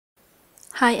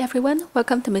Hi everyone,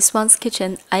 welcome to Miss Wong's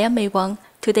Kitchen. I am Wong.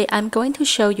 Today I'm going to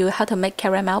show you how to make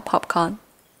caramel popcorn.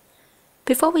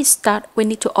 Before we start, we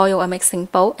need to oil a mixing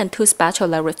bowl and 2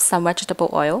 spatulas with some vegetable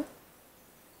oil.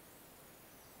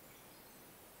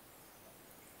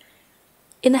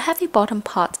 In a heavy bottom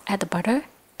pot, add the butter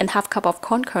and half cup of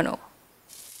corn kernel.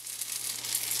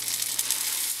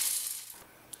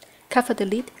 Cover the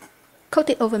lid. Cook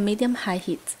it over medium-high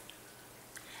heat.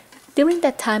 During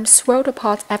that time, swirl the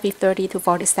pot every 30 to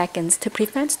 40 seconds to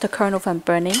prevent the kernel from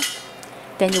burning.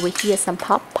 Then you will hear some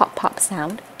pop, pop, pop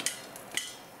sound.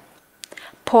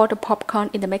 Pour the popcorn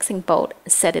in the mixing bowl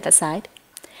and set it aside.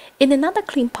 In another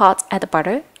clean pot, add the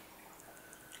butter,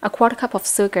 a quarter cup of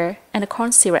sugar, and the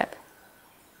corn syrup.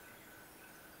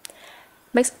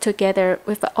 Mix it together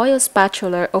with an oil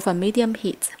spatula over medium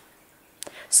heat.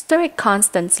 Stir it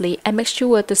constantly and make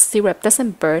sure the syrup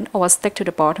doesn't burn or stick to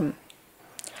the bottom.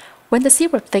 When the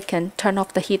syrup thickens, turn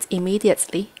off the heat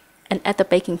immediately and add the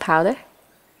baking powder.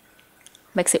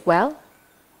 Mix it well,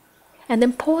 and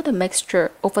then pour the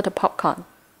mixture over the popcorn.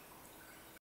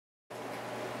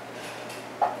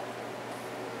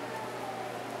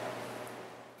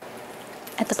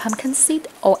 Add the pumpkin seed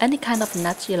or any kind of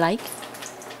nut you like,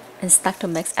 and start to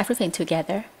mix everything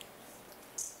together.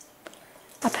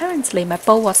 Apparently my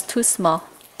bowl was too small,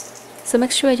 so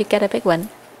make sure you get a big one.